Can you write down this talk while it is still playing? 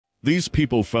These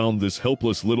people found this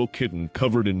helpless little kitten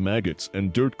covered in maggots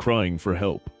and dirt crying for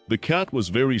help. The cat was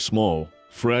very small,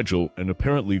 fragile, and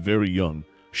apparently very young.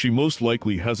 She most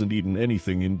likely hasn't eaten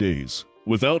anything in days.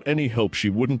 Without any help, she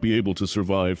wouldn't be able to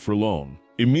survive for long.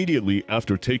 Immediately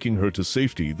after taking her to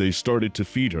safety, they started to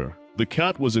feed her. The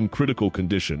cat was in critical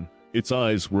condition. Its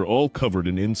eyes were all covered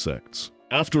in insects.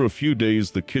 After a few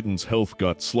days, the kitten's health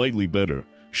got slightly better.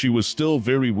 She was still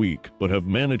very weak, but have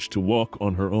managed to walk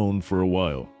on her own for a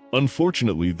while.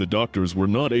 Unfortunately, the doctors were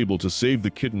not able to save the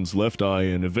kitten's left eye,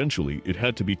 and eventually it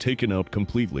had to be taken out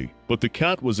completely. But the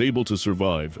cat was able to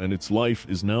survive, and its life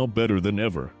is now better than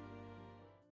ever.